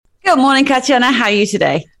Good morning, Katiana. How are you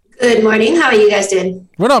today? Good morning. How are you guys doing?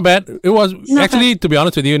 We're not bad. It was actually, to be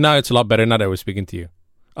honest with you, now it's a lot better now that we're speaking to you.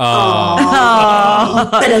 And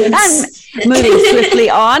moving swiftly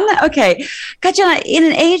on. Okay. Katiana, in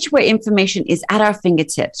an age where information is at our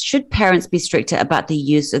fingertips, should parents be stricter about the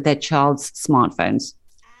use of their child's smartphones?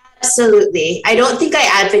 Absolutely. I don't think I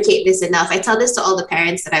advocate this enough. I tell this to all the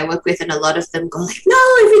parents that I work with, and a lot of them go like, no,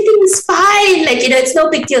 everything's fine. Like, it's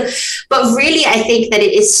no big deal. But really, I think that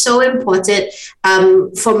it is so important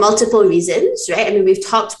for multiple reasons, right? I mean, we've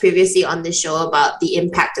talked previously on the show about the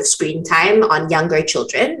impact of screen time on younger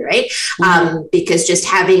children, right? Because just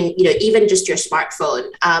having, even just your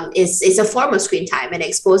smartphone is a form of screen time, and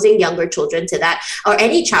exposing younger children to that, or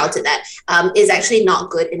any child to that, is actually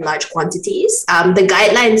not good in large quantities. The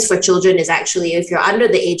guidelines for children is actually, if you're under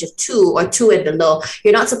the age of 2 or 2 and below,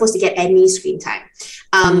 you're not supposed to get any screen time.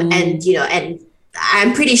 And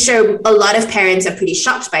I'm pretty sure a lot of parents are pretty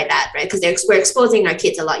shocked by that, right? Because we're exposing our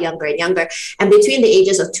kids a lot younger and younger. And between the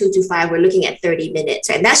ages of 2 to 5, we're looking at 30 minutes.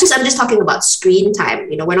 Right? And I'm just talking about screen time.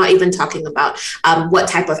 We're not even talking about what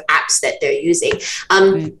type of apps that they're using.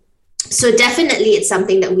 So definitely it's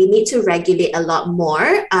something that we need to regulate a lot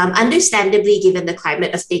more. Understandably, given the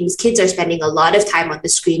climate of things, kids are spending a lot of time on the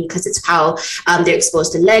screen because it's how they're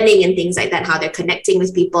exposed to learning and things like that, how they're connecting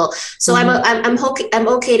with people. So I'm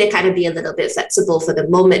okay to kind of be a little bit flexible for the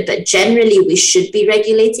moment, but generally we should be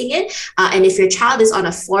regulating it. And if your child is on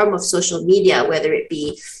a form of social media, whether it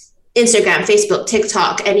be Instagram, Facebook,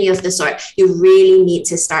 TikTok, any of the sort, you really need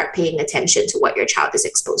to start paying attention to what your child is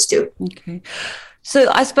exposed to. Okay.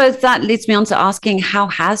 So I suppose that leads me on to asking, how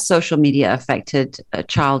has social media affected a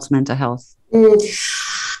child's mental health? I'm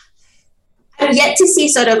yet to see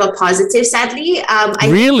sort of a positive, sadly.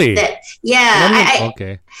 Really?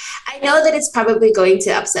 Okay. I know that it's probably going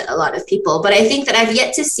to upset a lot of people, but I think that I've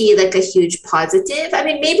yet to see like a huge positive. I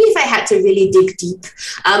mean, maybe if I had to really dig deep,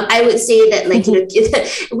 I would say that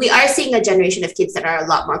we are seeing a generation of kids that are a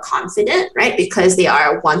lot more confident, right? Because they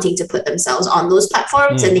are wanting to put themselves on those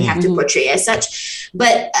platforms and they have to portray as such.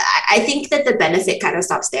 But I think that the benefit kind of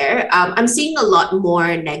stops there. I'm seeing a lot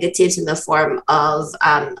more negatives in the form of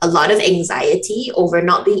a lot of anxiety over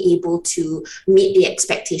not being able to meet the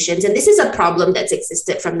expectations. And this is a problem that's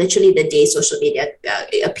existed from literally the day social media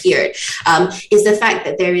appeared, is the fact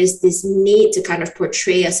that there is this need to kind of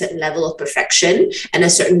portray a certain level of perfection and a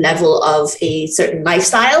certain level of a certain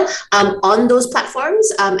lifestyle on those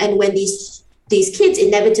platforms. And when these kids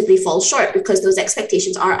inevitably fall short because those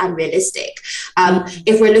expectations are unrealistic.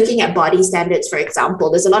 If we're looking at body standards, for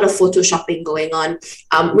example, there's a lot of photoshopping going on,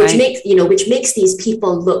 which makes these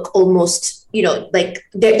people look almost, like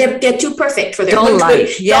they're too perfect for their own good.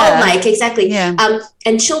 Doll-like, exactly. Yeah.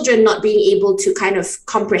 And children not being able to kind of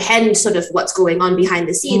comprehend sort of what's going on behind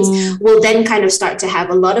the scenes will then kind of start to have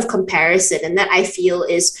a lot of comparison. And that, I feel,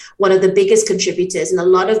 is one of the biggest contributors. And a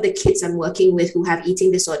lot of the kids I'm working with who have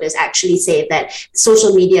eating disorders actually say that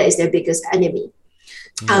social media is their biggest enemy.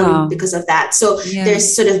 Because of that. So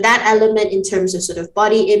there's sort of that element in terms of sort of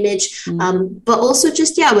body image, but also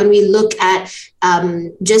just, when we look at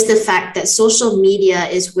just the fact that social media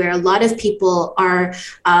is where a lot of people are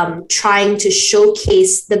trying to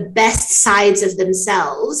showcase the best sides of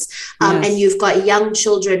themselves. And you've got young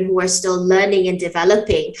children who are still learning and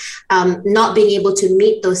developing, not being able to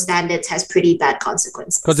meet those standards has pretty bad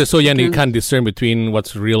consequences. Because they're so young, you can't discern between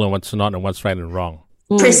what's real and what's not and what's right and wrong.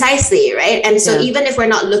 Precisely, right? And so even if we're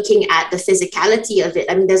not looking at the physicality of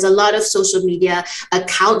it, I mean, there's a lot of social media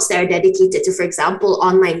accounts that are dedicated to, for example,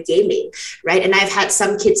 online gaming, right? And I've had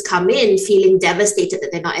some kids come in feeling devastated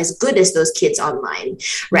that they're not as good as those kids online,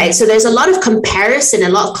 right? So there's a lot of comparison, a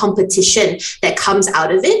lot of competition that comes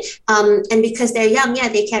out of it. And because they're young,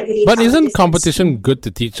 they can't really... But isn't competition good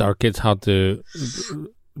to teach our kids how to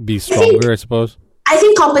be stronger, I suppose? I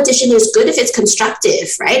think competition is good if it's constructive,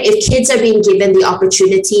 right? If kids are being given the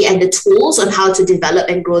opportunity and the tools on how to develop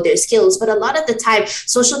and grow their skills. But a lot of the time,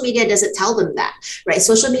 social media doesn't tell them that, right?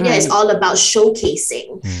 Social media is all about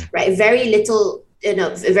showcasing, right? Very little...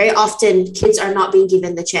 very often kids are not being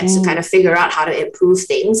given the chance to kind of figure out how to improve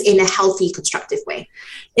things in a healthy, constructive way.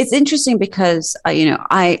 It's interesting because,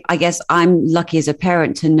 I guess I'm lucky as a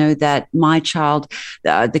parent to know that my child,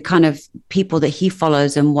 the kind of people that he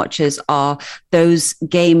follows and watches are those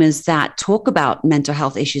gamers that talk about mental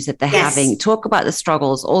health issues that they're having, talk about the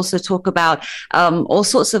struggles, also talk about all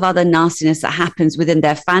sorts of other nastiness that happens within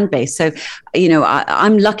their fan base. So,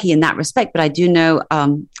 I'm lucky in that respect, but I do know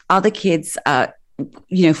other kids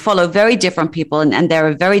follow very different people, and there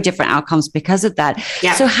are very different outcomes because of that.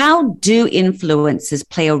 Yeah. So how do influencers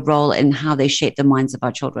play a role in how they shape the minds of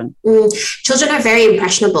our children? Children are very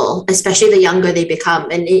impressionable, especially the younger they become.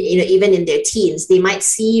 And even in their teens, they might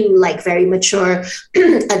seem like very mature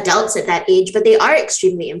adults at that age, but they are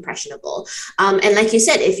extremely impressionable. And like you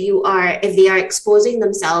said, if they are exposing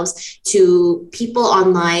themselves to people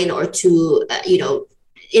online or to,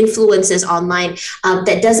 influences online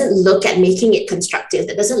that doesn't look at making it constructive,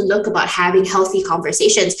 that doesn't look about having healthy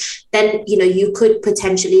conversations, then you could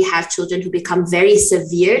potentially have children who become very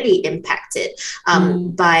severely impacted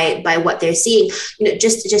by what they're seeing.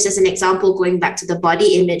 Just as an example, going back to the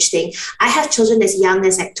body image thing, I have children as young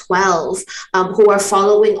as like 12 who are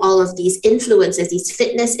following all of these influencers, these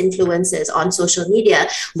fitness influencers on social media,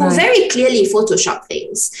 who very clearly Photoshop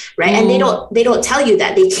things, right? And they don't tell you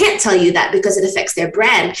that. They can't tell you that because it affects their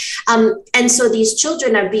brand. And so these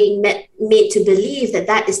children are being made to believe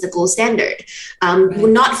that is the gold standard.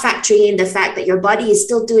 We're not factoring in the fact that your body is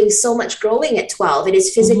still doing so much growing at 12. It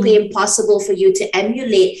is physically impossible for you to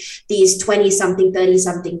emulate these 20-something,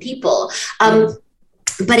 30-something people.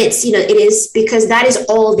 But it is because that is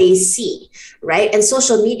all they see. Right. And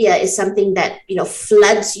social media is something that,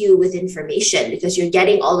 floods you with information because you're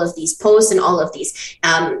getting all of these posts and all of these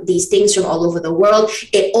things from all over the world.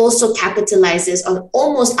 It also capitalizes on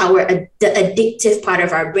almost the addictive part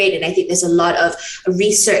of our brain. And I think there's a lot of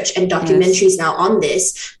research and documentaries now on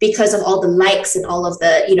this because of all the likes and all of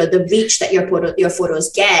the, the reach that your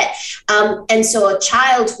photos get. And so a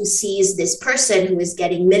child who sees this person who is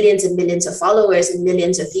getting millions and millions of followers and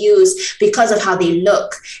millions of views because of how they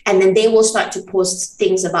look, and then they will start to post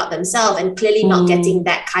things about themselves, and clearly not getting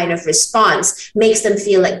that kind of response makes them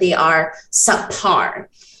feel like they are subpar,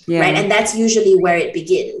 right? And that's usually where it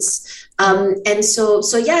begins. And so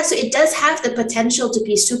it does have the potential to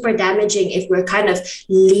be super damaging if we're kind of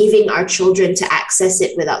leaving our children to access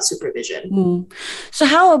it without supervision. So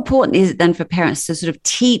how important is it then for parents to sort of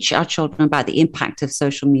teach our children about the impact of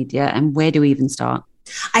social media, and where do we even start?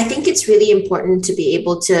 I think it's really important to be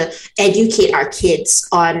able to educate our kids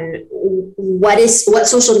on what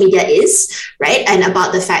social media is, right? And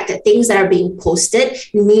about the fact that things that are being posted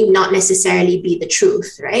need not necessarily be the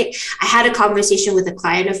truth, right? I had a conversation with a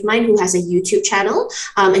client of mine who has a YouTube channel,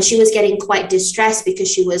 and she was getting quite distressed because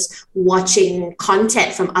she was watching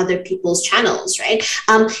content from other people's channels, right?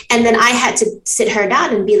 And then I had to sit her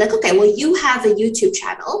down and be like, okay, well, you have a YouTube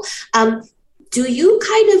channel. Do you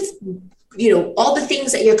kind of all the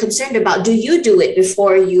things that you're concerned about, do you do it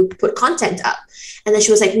before you put content up? And then she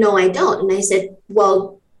was like, no, I don't. And I said,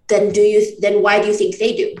 well, then why do you think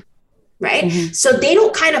they do? Right. So they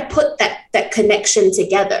don't kind of put that connection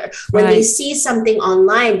together. When they see something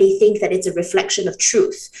online, they think that it's a reflection of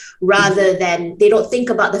truth rather than, they don't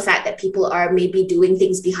think about the fact that people are maybe doing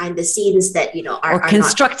things behind the scenes that, are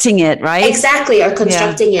constructing it, right? Exactly. Or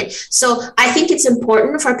constructing it. So I think it's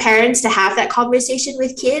important for parents to have that conversation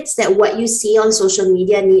with kids, that what you see on social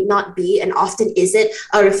media need not be, and often isn't,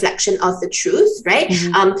 a reflection of the truth, right?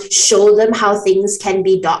 Show them how things can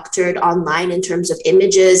be doctored online in terms of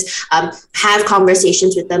images, have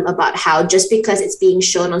conversations with them about how just because it's being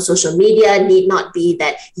shown on social media need not be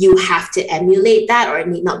that you have to emulate that, or it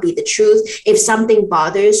need not be the truth. If something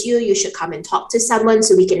bothers you, you should come and talk to someone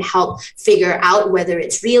so we can help figure out whether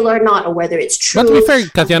it's real or not, or whether it's true. But to be fair,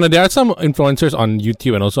 Tatiana, there are some influencers on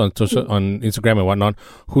YouTube and also on on Instagram and whatnot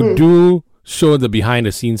who do show the behind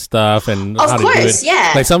the scenes stuff and of how course, to do it.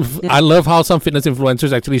 Yeah. Like I love how some fitness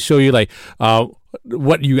influencers actually show you like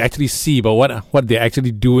what you actually see, but what they're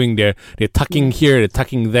actually doing. They're tucking here, they're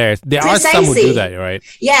tucking there. There are some who do that, right?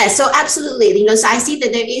 Yeah, so absolutely. So I see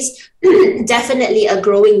that there is definitely a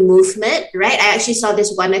growing movement, right? I actually saw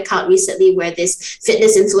this one account recently where this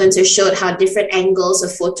fitness influencer showed how different angles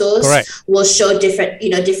of photos will show different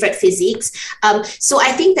physiques. So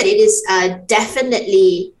I think that it is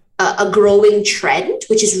definitely a growing trend,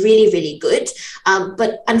 which is really, really good.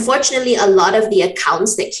 But unfortunately, a lot of the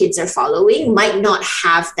accounts that kids are following might not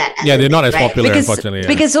have that element, they're not as popular, unfortunately.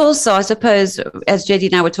 Because also, I suppose, as JD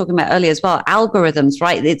and I were talking about earlier as well, algorithms,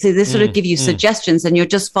 right? They sort of give you suggestions and you're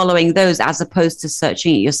just following those as opposed to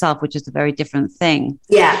searching it yourself, which is a very different thing.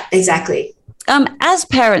 Yeah, exactly. As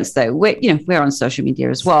parents, though, we're on social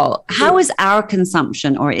media as well. How is our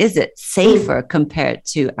consumption, or is it safer compared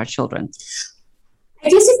to our children? I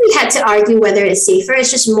guess if we had to argue whether it's safer, it's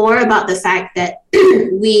just more about the fact that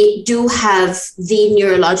we do have the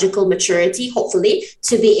neurological maturity, hopefully,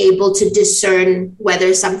 to be able to discern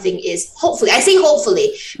whether something is, hopefully, I say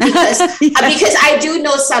hopefully, because because I do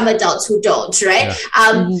know some adults who don't, right?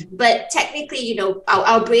 Yeah. But technically,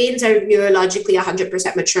 our brains are neurologically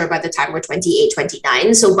 100% mature by the time we're 28,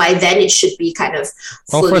 29. So by then it should be kind of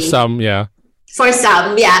fully... for some, yeah. For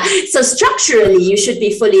some, yeah. So structurally, you should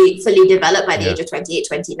be fully developed by the age of 28,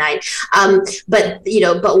 29. But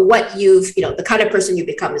what the kind of person you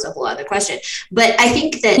become is a whole other question. But I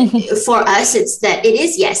think that for us, it's that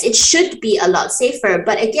it should be a lot safer.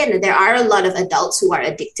 But again, there are a lot of adults who are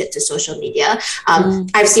addicted to social media.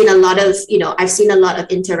 I've seen a lot of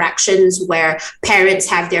interactions where parents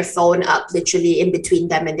have their phone up literally in between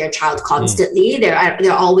them and their child constantly.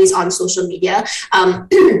 They're always on social media.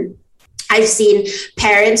 I've seen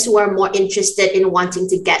parents who are more interested in wanting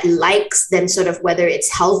to get likes than sort of whether it's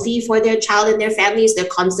healthy for their child and their families. They're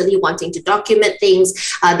constantly wanting to document things.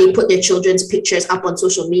 They put their children's pictures up on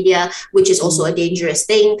social media, which is also a dangerous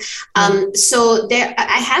thing. So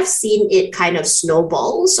I have seen it kind of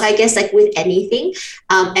snowball. So I guess like with anything,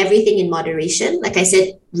 everything in moderation. Like I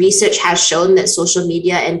said, research has shown that social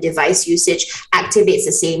media and device usage activates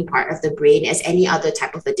the same part of the brain as any other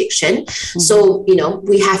type of addiction. So,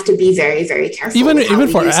 we have to be very, very careful. Even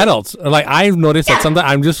for adults, like I've noticed that sometimes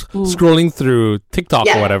I'm just scrolling through TikTok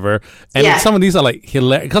or whatever, and some of these are like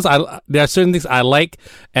hilarious because there are certain things I like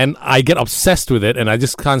and I get obsessed with it and I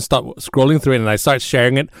just can't stop scrolling through it and I start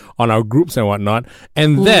sharing it on our groups and whatnot.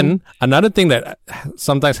 And then another thing that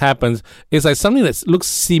sometimes happens is like something that looks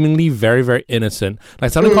seemingly very, very innocent,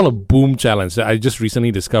 like something called a boom challenge that I just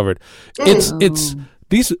recently discovered. It's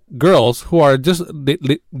these girls who are just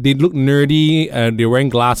they look nerdy and they're wearing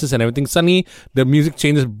glasses and everything. Suddenly the music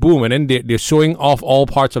changes, boom, and then they're showing off all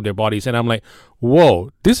parts of their bodies. And I'm like,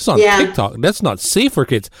 whoa, this is on TikTok. That's not safe for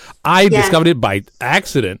kids. I discovered it by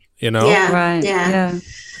accident, Yeah, right. Yeah.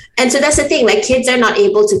 And so that's the thing, like kids are not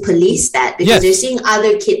able to police that because they're seeing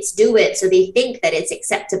other kids do it. So they think that it's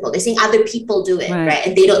acceptable. They're seeing other people do it, right?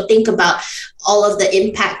 And they don't think about all of the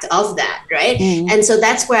impact of that, right? And so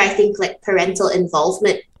that's where I think like parental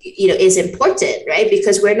involvement, is important, right?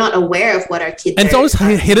 Because we're not aware of what our kids and it's always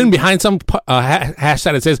hidden behind some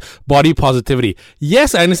hashtag that says body positivity.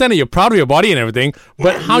 Yes, I understand that you're proud of your body and everything,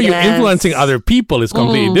 but how you're influencing other people is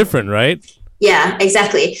completely different, right? Yeah,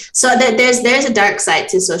 exactly. So there's a dark side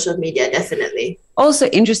to social media, definitely. Also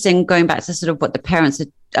interesting, going back to sort of what the parents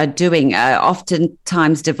are doing,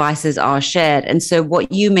 oftentimes devices are shared. And so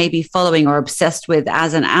what you may be following or obsessed with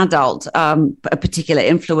as an adult, a particular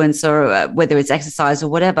influencer, whether it's exercise or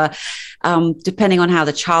whatever, depending on how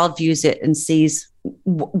the child views it and sees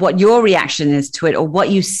what your reaction is to it or what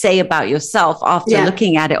you say about yourself after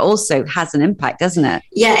looking at it also has an impact, doesn't it?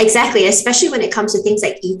 Yeah, exactly. Especially when it comes to things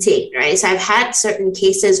like eating, right? So I've had certain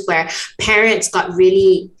cases where parents got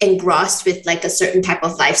really engrossed with like a certain type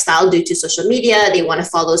of lifestyle due to social media. They want to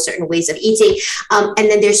follow certain ways of eating. And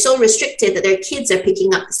then they're so restricted that their kids are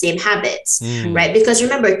picking up the same habits, right? Because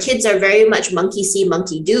remember, kids are very much monkey see,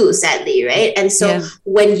 monkey do, sadly, right? And so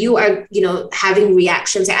when you are, having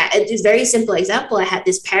reactions, a very simple example, I had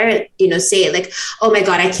this parent, say like, oh my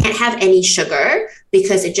God, I can't have any sugar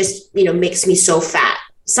because it just, makes me so fat.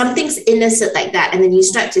 Something's innocent like that. And then you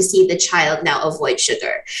start to see the child now avoid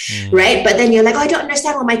sugar, right? But then you're like, oh, I don't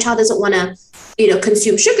understand why my child doesn't want to,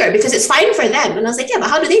 consume sugar because it's fine for them. And I was like, yeah, but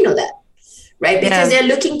how do they know that? Right? Because they're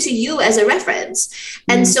looking to you as a reference.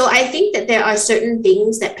 And so I think that there are certain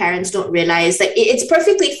things that parents don't realize. Like it's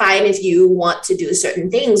perfectly fine if you want to do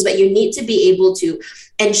certain things, but you need to be able to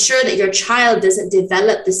ensure that your child doesn't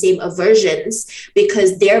develop the same aversions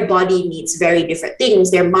because their body needs very different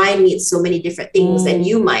things. Their mind needs so many different things than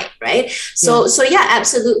you might, right? So yeah,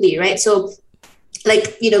 absolutely, right? So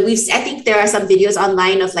like, I think there are some videos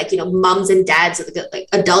online of like, moms and dads, like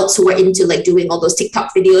adults who are into like doing all those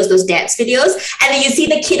TikTok videos, those dance videos. And then you see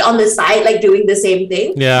the kid on the side, like doing the same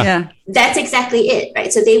thing. Yeah. That's exactly it,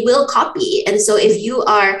 right? So they will copy. And so if you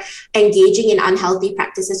are engaging in unhealthy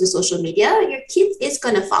practices with social media, your kid is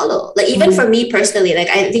going to follow. Like even for me personally, like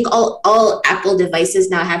I think all Apple devices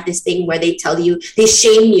now have this thing where they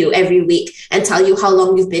shame you every week and tell you how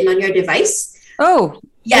long you've been on your device. Oh,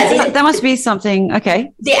 Yeah, that must be something.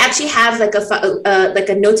 Okay. They actually have like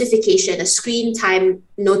a notification, a screen time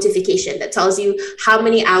notification that tells you how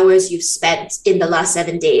many hours you've spent in the last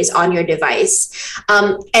 7 days on your device.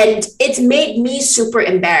 And it's made me super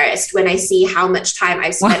embarrassed when I see how much time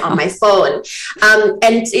I've spent on my phone.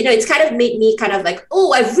 And, it's kind of made me kind of like,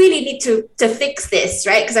 oh, I really need to fix this,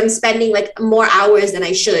 right? Because I'm spending like more hours than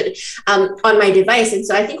I should on my device. And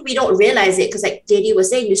so I think we don't realize it because like JD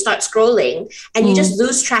was saying, you start scrolling and you just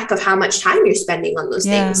lose track of how much time you're spending on those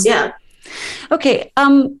things. Yeah. Okay.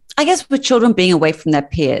 I guess with children being away from their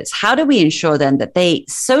peers, how do we ensure then that they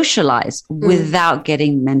socialize without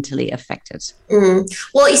getting mentally affected?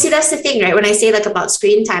 Well, you see, that's the thing, right? When I say like about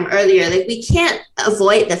screen time earlier, like we can't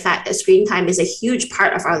avoid the fact that screen time is a huge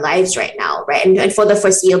part of our lives right now, right? And for the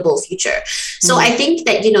foreseeable future. So I think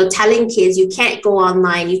that, telling kids you can't go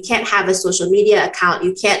online, you can't have a social media account,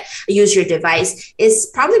 you can't use your device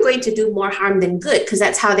is probably going to do more harm than good because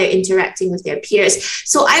that's how they're interacting with their peers.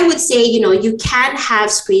 So I would say, you can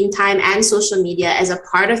have screen time and social media as a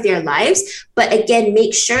part of their lives, but again,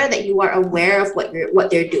 make sure that you are aware of what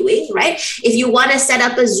they're doing, right? If you want to set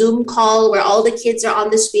up a Zoom call where all the kids are on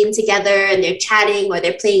the screen together and they're chatting or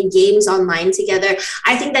they're playing games online together,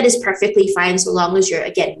 I think that is perfectly fine so long as you're,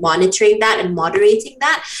 again, monitoring that and moderating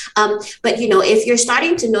that. But, if you're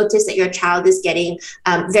starting to notice that your child is getting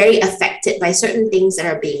very affected by certain things that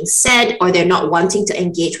are being said, or they're not wanting to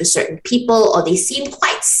engage with certain people, or they seem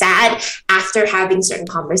quite sad after having certain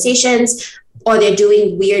conversations, or they're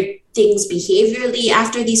doing weird things behaviorally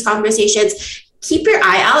after these conversations, keep your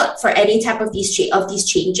eye out for any type of these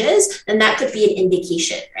changes, and that could be an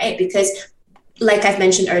indication, right? Because like I've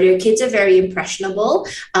mentioned earlier, kids are very impressionable.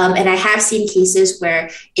 And I have seen cases where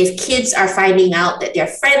if kids are finding out that their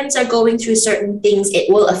friends are going through certain things,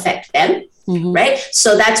 it will affect them. Right.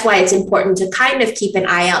 So that's why it's important to kind of keep an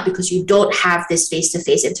eye out because you don't have this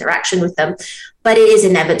face-to-face interaction with them, but it is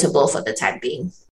inevitable for the time being.